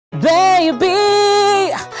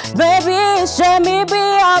Baby, baby, show me be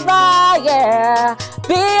over, yeah,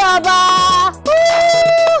 be over.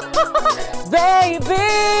 Baby,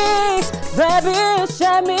 baby,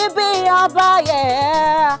 show me be over,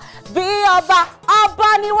 yeah, be over.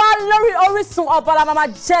 Ọba ni wá lórí Orisun, ọba la máa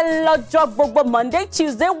jẹ́ lọ́jọ́ gbogbo Monday,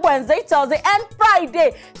 Tuesday, Wednesday, Thursday and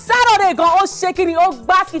Friday. Saturday gan ó ṣe kíni ó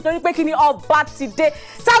gbásí torí pé kíni ọba ti dé.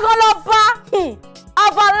 Tágan lọ́ba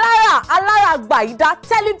ọba alára gbàyídá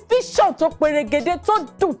tẹlifíṣàn tó perégedé tó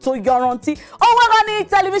dùn tó yọrantí. Oh my God, ní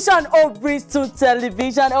tẹlifíṣàn Orisun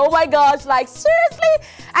television. Oh my gosh, like seriously,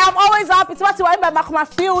 I'm always happy to watch you. I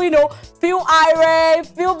feel, feel irate,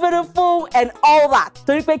 feel beautiful and all that.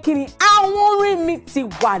 Torí pé kíni àwọn orin mi ti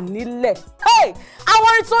wà nílẹ̀. Hey, àwọn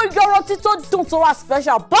orin tó yọrantí tó dùn tó wà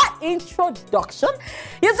special. But introduction,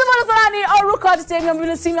 you see Busola ní orúkọ ti tèmi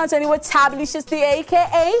ọmọ sí mi àti ẹni wọ́n tábìlì ṣe sí aka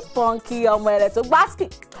funky ọmọ ẹ̀rẹ̀ tó gbásíkì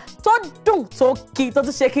tó dùn tó kì tó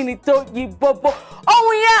tún ṣe kíni tó yí gbogbo.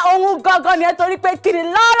 Ohun yẹn ohun gangan ni ẹ torí pé kíni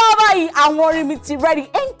lọ́wọ́ báyìí àwọn orin mi ti ready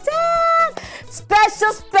and then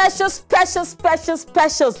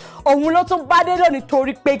specials òun ló tún bá dé lónìí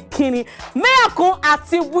torí pé kíni Mẹ́ẹ̀kún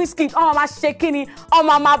àti Wizkid ọmọ máa ṣe kíni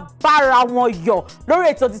ọmọ máa bára wọn yọ̀ lórí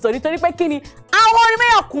ètò tìtò nítorí pé kíni àwọn orin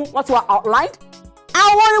Mẹ́ẹ̀kún wọ́n ti wà outlined,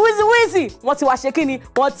 àwọn orin Wizzy wọ́n ti wà ṣe kíni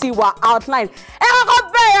wọ́n ti wà outlined. Ẹ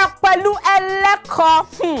kọ́kọ́ bẹ̀rẹ̀ pẹ̀lú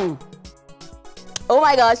ẹlẹ́kọ̀ọ́. Oh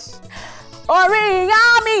my gosh, orin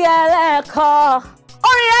ìyá mi ẹlẹ́kọ̀ọ́.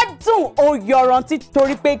 Orin ẹ dùn ó yọrantí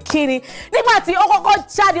torí pé kíni nígbà tí ó kọ́kọ́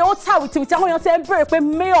jáde ó ta wìtìwìtì àwọn èèyàn tẹ́ ń bèrè pé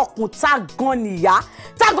Mẹ́ẹ̀kún tá gan nìyá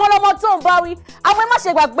tá gan lọmọ tó ń bá wí. Àwọn ẹ má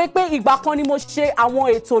ṣe gbàgbé pé ìgbà kan ni mo ṣe àwọn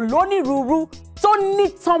ètò lónírúurú tó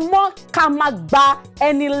nítan mọ́ ká máa gba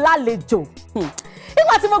ẹni lálejò.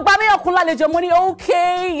 Nígbà tí mo gba Mẹ́ẹ̀kún lálejò mo ní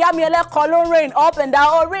okay ìyá mi ẹlẹ́kọ̀ọ́ ló rain up and down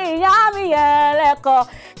orin ìyá mi ẹlẹ́kọ̀ọ́.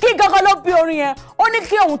 Kí gangan ló bí orin yẹn ó ní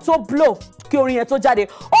kí òun tó blow kí orin yẹn tó jáde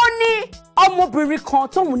ó ní ọmọbìnrin kan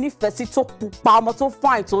tóun nífẹ̀ẹ́ sí tó pupa ọmọ tó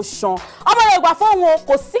fine tó ṣan ọmọ rẹ̀ gbà fún òun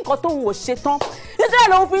kò sí nǹkan tóun ò ṣe tán nítorí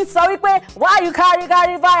lòun fi ń sọ wípé why you carry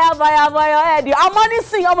fire head àmọ́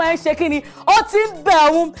nísìnyí ọmọ yẹn ṣe kíni ó ti ń bẹ̀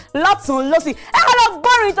òun lọ́tún lọ́sì ẹ kọ́ lọ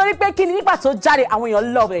gbọ́rin nítorí pé kíni nígbà tó jáde àwọn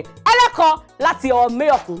èèyàn love ẹ̀ ẹlẹ́kọ̀ọ́ láti ọwọ́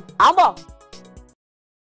Mẹ́ẹ̀kún àmọ́.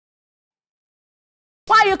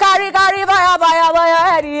 Why you carry fire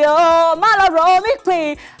head yo má lọ rọ omi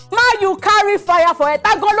pin má you carry fire for ẹ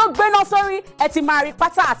tágan ló gbéná sórí ẹ ti máa rí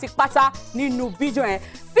pátá àti pátá nínú fídíò yẹn.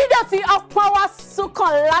 Fídíò tí ọpọ́n wá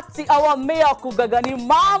súnkàn láti ọwọ́ Mẹ́ẹ̀kún gangan ni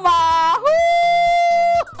mama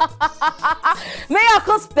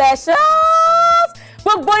Mẹ́ẹ̀kún specials.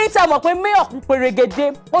 Gbogbo yín tẹ́ mọ̀ pé Mẹ́ẹ̀kún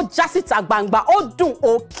perégedé ó já síta gbangba ó dùn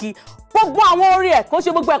ó kì gbogbo àwọn orin ẹ̀ kò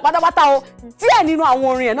ṣe gbogbo ẹ̀ pátápátá o díẹ̀ nínú àwọn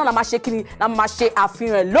orin ẹ̀ náà la máa ṣe kíni la máa ṣe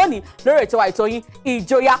àfihàn ẹ̀ lónìí lórí ètò àìtó yín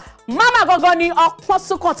Ìjọyà. Mama gangan ni ọpọ́n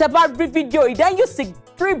súnkàn tẹ́ bá rí fídíò yìí then you see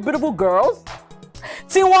 3 beautiful girls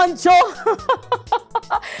tí wọ́n ń jó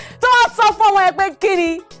tí wọ́n sọ fún ọmọ ẹ̀ pé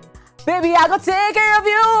kíni baby I go take care of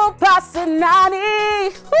you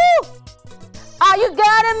personally. Are you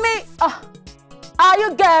getting me? Are you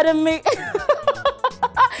getting me?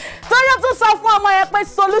 Torí tún sọ fún ọmọ yẹn pé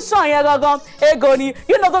solution yẹn gangan ego ni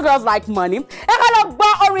you know those girls like money. Ẹ ká lọ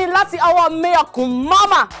gbọ́ orin láti ọwọ́ Mẹ́ẹ̀kún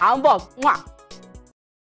mama à ń bọ̀.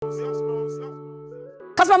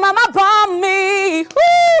 Cause my mama born me,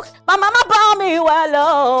 my mama born me well,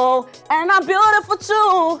 oh, and I'm beautiful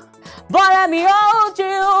too, but let me hold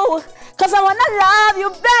you. Cause I wanna love you,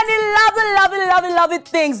 Bẹẹni love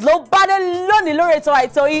things. Ló bá dé lónìí lórí ètò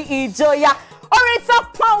àìtó Ìjọyà. Orin tó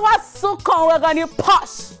pọ́n wá súnkàn wẹ́gàn ní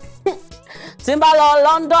posh. Tí n bá lọ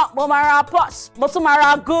London, mo máa ra posh, mo tún máa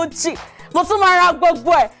ra Gucci, mo tún máa ra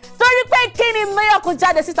gbogbo ẹ̀. Torí pé kí ni Mẹ́ẹ̀kún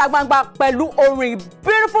jáde síta gbangba pẹ̀lú orin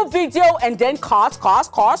beautiful video and then cars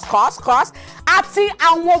àti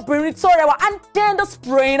àwọn obìnrin tó rẹwà and then the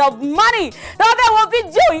spraying of money. Lọ́wọ́ bẹ́ẹ̀ wo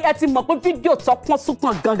fídíò yìí ẹ ti mọ̀ pé fídíò tó pọ́n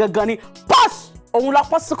súnkàn gangan ni posh òun lọ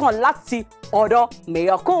pọ́n súnkàn láti ọ̀dọ̀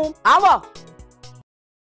Mẹ́ẹ̀kún. Àmọ́.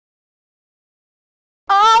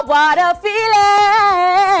 Oh, what a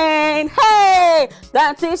feeling! Hey,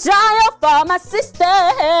 plenty shy for my system.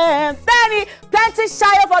 Bẹẹni, plenty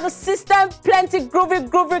shy for the system. Plenty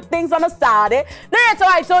groovy things on the side. Lórí ètò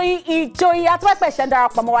àìtó yín Ìjọyà tó pẹ́ ṣẹ́ ń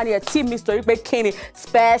darapọ̀ mọ́ wa ní ẹ̀ tí mi sọ wípé kíni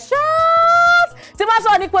specials. Tí bá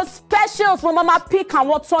sọ̀rọ̀ nípa specials mo máa pick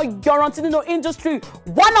àwọn tó yọrantí nínú industry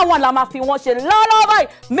one-on-one la máa fi wọ́n ṣe lọ́wọ́lọ́wọ́ báyìí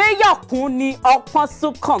Mẹ́ẹ̀kún ni ọpọ́n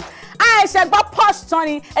súnkàn. Àìṣẹ́ gbọ́ posh tán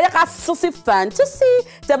ni ẹ jẹ́ ká sún sí fantasy.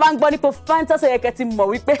 Tẹ́ bá ń gbọ́ nípa fantasy yẹ kẹ́ ti mọ̀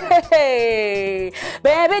wípé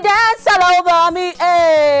baby dance all over me,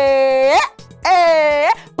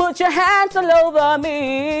 put your hands all over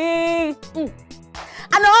me.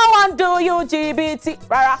 I don't want to do you GBT.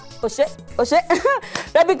 Rara, Oshe.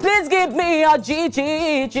 Baby, please give me a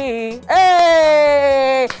GGG.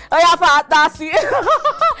 Hey, oh yeah, fantasy.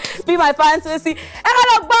 Be my fantasy. And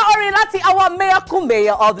I love Orin láti Awon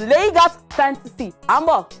mayor of Lagos fantasy.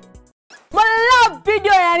 Ambo. My love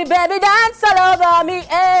video and baby dance all over me.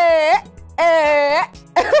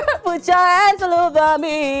 Put your hands all over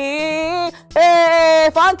me.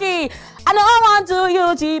 Funky. I don't want to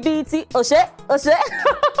you GBT. Oshe.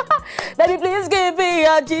 Baby, please give me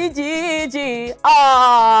a GGG.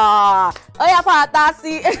 Oh yeah,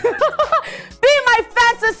 fantasy. Be my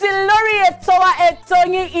fantasy lórí ètò wa ètò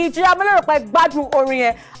yín Ijoya. Mo lérò pé gbádùn orin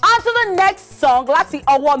yẹn. On to the next song láti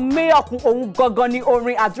ọwọ́ mayor kun ohun gangan ni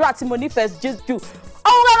orin àdúrà tí mo nífẹ̀ẹ́ jù.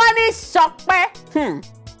 Ohun gangan ni Ṣọpẹ́.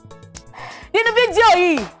 Nínú fídíò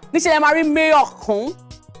yìí níṣẹ́ lè máa rí mayor kun.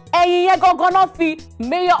 Ẹ̀yìn yẹn gangan náà fi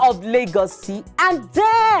mayor of Lagos sí. And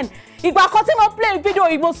then ìgbà kan tí mo play video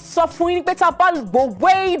yìí mo sọ fún yín pé tá a bá go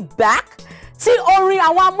way back tí orin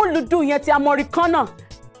àwọn amúlùdùn yẹn ti Americana.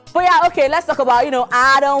 But yeah, okay, let's talk about,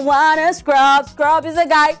 I don't wanna scrub. Scrub is a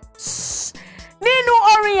guy. Nínú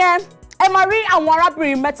orin yẹn, ẹ máa rí àwọn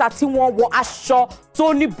arábìnrin mẹ́ta tí wọ́n wọ aṣọ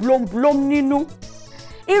tó ní blom nínú.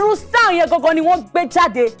 Irú style yẹn gangan ni wọ́n gbé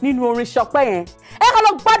jáde nínú orin Ṣọpẹ́ yẹn. Ẹ kàn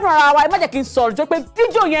lọ gbádùn ara wa, ẹ má jẹ́ kí n sọ̀rọ̀ jọ pé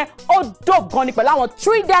fídíò yẹn ó dope gan ni pẹ̀lú àwọn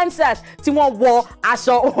 3 dancers tí wọ́n wọ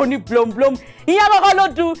aṣọ oní blom. Ìyẹn gangan ló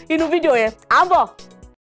dùn inú fídíò yẹn. À ń bọ̀.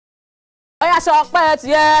 Oya Ṣọpẹ́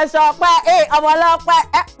tiẹ̀ Ṣọpẹ́, ọmọ ọlọ́pẹ́,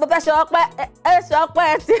 mo fẹ́ Ṣọpẹ́,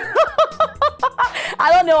 Ṣọpẹ́ ti.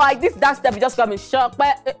 I don't know why this dance step just coming.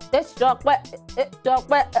 Ṣọpẹ́.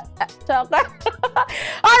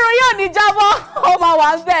 Ọrùn yóò ní jábọ́, ó máa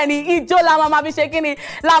wà ń bẹ̀ ni, ijó la máa fi ṣe kíni,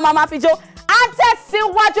 la máa fi jó. A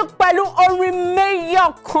tẹ̀síwájú pẹ̀lú orin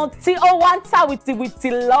mayor kan tí ó wá ń tà wìtìwìtì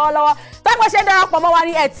lọ́wọ́lọ́wọ́. Tọ́pọ̀ ṣe darapọ̀ mọ́ wa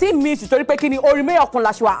ní ẹ̀tí mi nítorí pé kíni orin mayor kan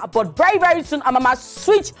la ṣe wà, but very soon a máa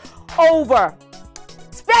switch over.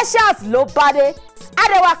 Specials ló bá dé.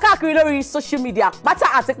 Adéwà káàkiri lórí social media pátá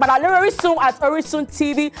àti padà lórí Orisun at Orisun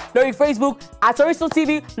TV lórí Facebook at Orisun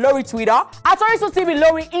TV lórí Twitter at Orisun TV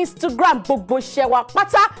lórí Instagram gbogbo iṣẹ́ wa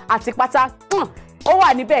pátá àti pátá. Ó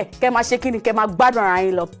wà níbẹ̀ kẹ́ máa ṣe kíni kẹ́ máa gbádùn ara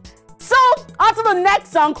yín lọ. So on to the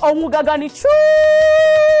next song ohun gangan ni true.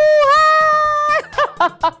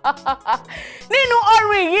 Nínú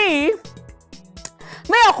orin yìí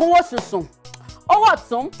mayor kun wò sùnsùn owó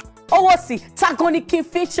ọ̀tún owó sí tagoni kin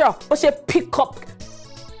feature ó ṣe pick up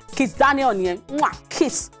Kiss Daniel nìyẹn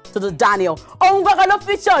kiss to the Daniel ohun gangan ló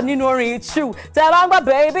feature nínú orin true tẹ́ bá ń gbọ́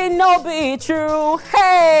baby no be true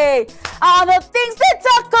hey all the things they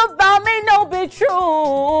talk about me no be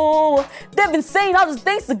true they've been saying all those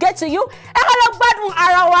things to get to you ẹ kọ́ lọ gbádùn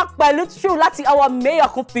ara wa pẹ̀lú true láti our mayor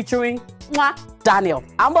kun featuring Daniel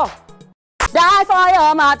àmbọ̀. Dance for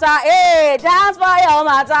your matter, dance for your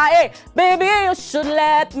matter, baby you should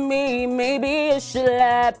let me, maybe you should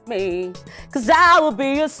let me, cause I will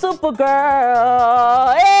be your super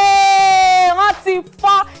girl, wọ́n ti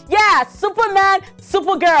fọ́, yeah, Superman,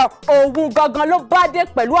 Supergirl, ohun gangan ló bá dé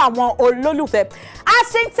pẹ̀lú àwọn olólùfẹ́. A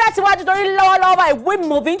ṣe ń tẹ̀síwájú torí lọ́wọ́lọ́wọ́ báyìí, we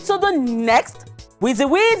moving to the next Wheezy.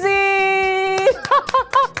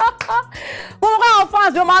 Mo mọ̀ káwọn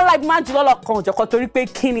fans mi máa ń like máa jùlọ lọ́kàn òjọ̀kan torí pé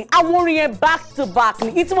kíni àwọn orin yẹn back to back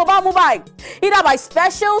ni ìtí mo bá mú báyìí either by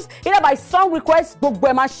specials either by song requests gbogbo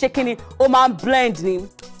ẹ̀ máa ń ṣe kíni ó máa ń blend ni.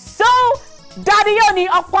 So Daddy Yo ni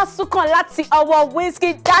ọ̀pọ̀ súnkàn láti ọwọ́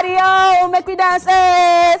Whiskey. Daddy Yo make me dance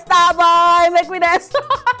star boy make me dance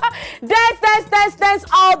dance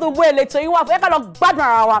all the way lẹ́tọ̀ yín wà fún ẹ̀ka lọ gbádùn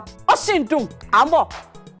ara wa ó sì ń dùn à ń bọ̀.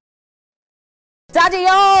 Daddy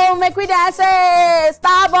Yo, make we dance,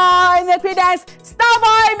 star boy, make we dance, star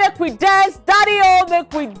boy, make we dance, Daddy Yo,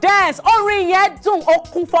 make we dance. Orin yẹn dùn ó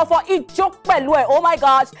kún fọ́fọ́ ijó pẹ̀lú ẹ̀, oh my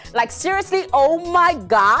gosh, like seriously, oh my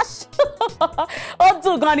gosh. Ó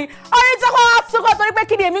dùn gan ni. Orin tí wọ́n á sọ́kọ̀ torí pé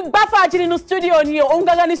kí ni èmi gbá fàájì nínú studio ni o, òun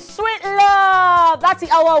gangan ni Sweet Love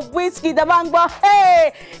láti our Whiskey the bá ń gbọ́,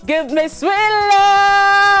 hey, give me sweet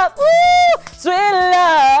love, ooh, sweet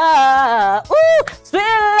love, ooh,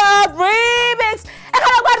 sweet love remix. Ẹ ká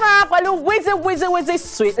lọ gbádùn ara pẹ̀lú Wheezy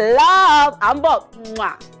Sweet Love. À ń bọ̀.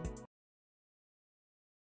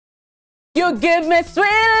 You give me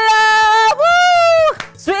sweet love, woo,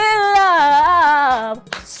 sweet love.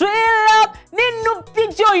 Nínú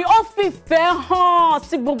fídíò yìí ó fi fìfẹ́ hàn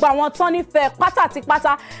sí gbogbo àwọn tán nífẹ̀ẹ́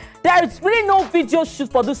pátátípátá. There is really no video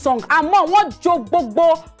shoot for this song. Àmọ́ wọ́n jó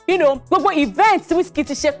gbogbo gbogbo event tí Wizkid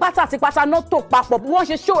ti ṣe pátátípátá náà tó papọ̀ bí wọ́n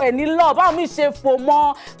ṣe show ẹ̀ ní love báwọn mi ṣe fò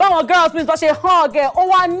mọ́ báwọn girls mi tó ṣe hug ẹ̀ ó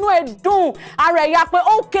wá nú ẹ̀ dùn ara ẹ̀ yá pé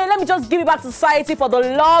okay let me just give it back to society for the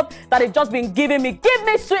love that they just been giving me. Give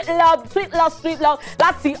me sweet love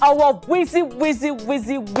láti ọwọ́ Wizzy.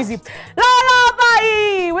 Lọ́lọ́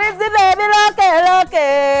báyìí Wizzy baby lókè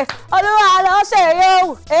olúwa ló ṣe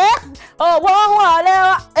yóò owó wọlé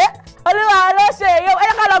wá olúwa ló ṣe yóò ẹ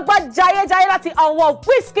ká lọ gbọ́ jayéjayé láti ọwọ́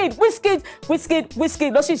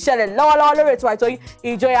Wizkid ló sì ṣẹlẹ̀ lọ́wọ́lọ́wọ́ lórí ètò àìtó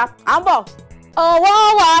Ìjọyà à ń bọ̀. Owó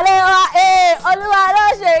wọlé wá olúwa ló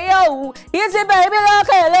ṣe yóò Wizzy baby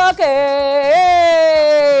lókè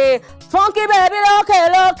funky baby lókè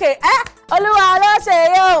olúwa ló ṣe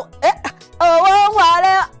yóò owó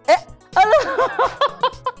wọlé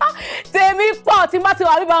tèmi pọ̀ tí bá ti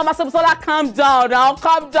wà bíbá ọmọ Busola calm down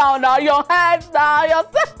now your hands down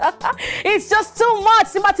it's just too much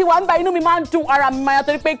tí bá ti wà bíbá inú mi máa ń dùn ara mi máa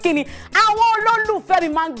yàtọ̀ pé kí ni àwọn olólùfẹ́ mi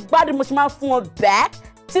máa ń gbádùn mo ṣe máa ń fún wọn back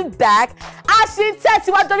to back a ṣì ń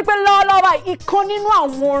tẹ̀síwájú torí pé lọ́wọ́lọ́wọ́ ìkan nínú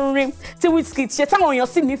àwọn orin tí Wizkid ṣe táwọn èèyàn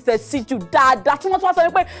sì nífẹ̀ẹ́ sí jù dáadáa tí wọ́n tún wá sọ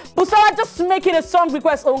wípé Busola just making a song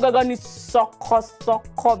request òun gangan ni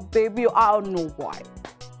sọkọsọkọ baby I don't know why.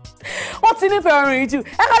 Wọ́n ti nífẹ̀ẹ́ orin jù ẹ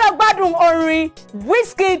ká lọ gbádùn orin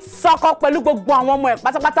Wizkid sọkọ pẹ̀lú gbogbo àwọn ọmọ ẹ̀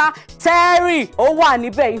pátápátá Terry ó wà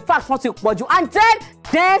níbẹ̀ in fact wọ́n ti pọ̀ jù and then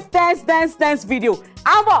dance video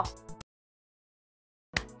à ń bọ̀.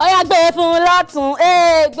 Ó yá gbé fún lọ́tún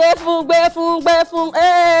gbé fún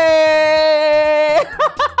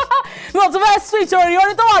mi ò tún fẹ́ switch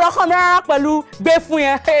orin tó wà lọ́kàn mi rárá pẹ̀lú gbé fún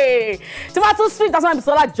yẹn tí wọ́n tún switch that's why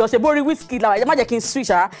Busola jọ ṣe bórí Wizkid làwọn ẹ má jẹ́ kí n switch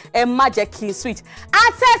rárá ẹ má jẹ́ kí n switch. A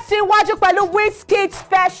tẹ̀síwájú pẹ̀lú Wizkid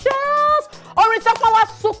specials orin tó pọ́n wá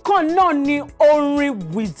súnkàn náà ni orin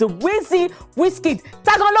Wizkid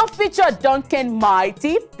tágan ló feature Duncan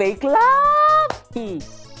Mighty Fake Love.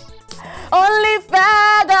 Only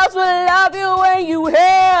fair girls will love you when you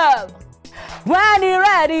have. When you're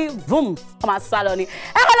ready, boom. Ọmọ sálọ ni.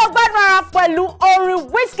 Ẹ kọ́ lọ gbádùn ara pẹ̀lú orin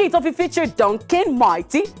Wizkid tó fi feature Duncan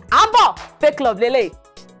Mighty. À ń bọ̀, Fake Love lélẹ̀.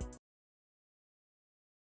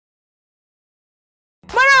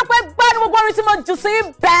 Mo rò pé gbádùn gbogbo orin tí mo jù sí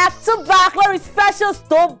back to back lórí specials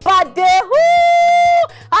tó bá dé.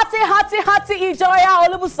 Hati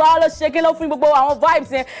Ijoya Busola ṣe kí ló fún gbogbo àwọn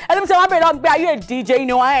vibes yẹn. Ẹni tí wọ́n bẹ̀rẹ̀ lọ gbé ayé DJ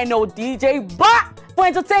ni I know DJ but for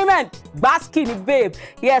entertainment Gbaski ni babe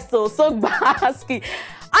yes so Gbaski.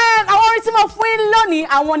 Àwọn orin tí mo fún yín lónìí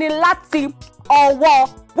àwọn ni láti ọwọ́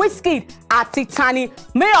Wizkid àti Tani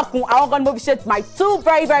Mayokun àwọn gan ni mo fi ṣe my two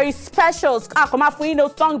very specials kò máa fún yín no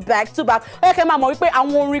song back to back ó yẹ kẹ́ máa mọ̀ wípé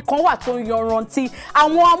àwọn orin kan wà tó yanrantí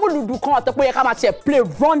àwọn amúlùdù kan wà tó pé yẹ ká máa tiẹ̀ play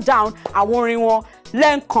rundown àwọn orin wọn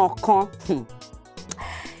lẹ́ǹkọ̀ọ̀kan.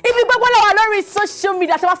 Ibi gbogbo ló wà lórí social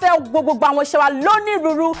media tí wọ́n fẹ́ gbogbo àwọn iṣẹ́ wa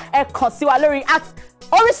lónírúurú ẹ kàn sí wa lórí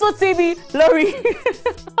Orisun TV lórí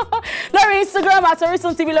Instagram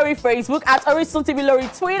 @Orisun TV lórí Facebook @Orisun TV lórí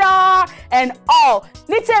Twitter and all.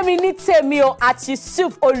 Ní tèmi o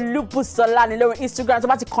 @Yusuf Busola ní lórí Instagram tó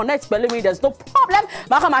bá ti connect pẹ̀lú mi there's no problem.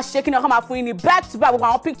 Màá kàn máa ṣe kí ni ọkàn máa fún yín ní back to back gbogbo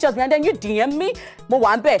àwọn pictures mi and then you DM me mo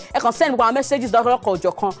wà ń bẹ̀ ẹ kàn send gbogbo àwọn messages lọ́kọ̀ọ̀kan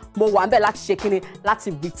òjọ̀kan mo wà ń bẹ̀ láti ṣe kí ni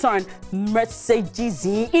láti return messages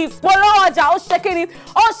yín. Ìpolówó ọjà ó ṣe kí ni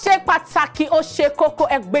ó ṣe pàtàkì ó ṣe kókó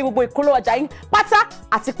ẹ gbé gbogbo ìpolówó ọjà yín pátá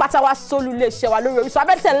àti pátá wá sólú lè ṣe wá lórí Orisun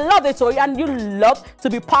abẹ́tẹ̀ love it and you love to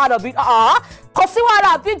be part of it. Kò sí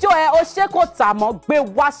wàhálà fídíò ẹ o ṣe kò tà mọ́ gbé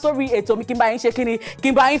wá sórí ètò mi kí n bá yín ṣe kí ni kí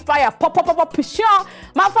n bá yín fire pọ́pọ́pọ́pọ́ pìṣán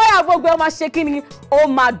máa fire gbogbo ẹ ó máa ṣe kí ni ó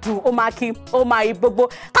máa dùn ó máa kí ó máa yí gbogbo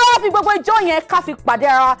káwá fi gbogbo ijó yẹn ká fi pàdé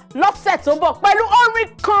ara lọ́sẹ̀ tó ń bọ̀ pẹ̀lú orin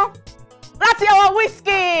kan láti ọwọ́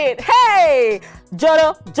Wizkid. Hey!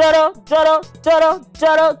 Joro ja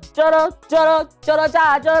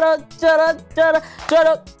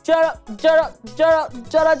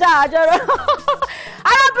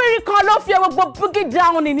arábìnrin kan ló fi gbogbo boogie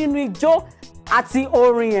down nínú ijó àti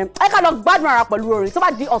orin yẹn ẹ ká lọ gbádùn ara pẹ̀lú orin tó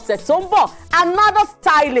bá di ọ̀sẹ̀ tó ń bọ̀ another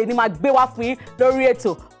style ni màá gbé wá fún yín lórí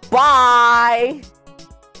ètò bye.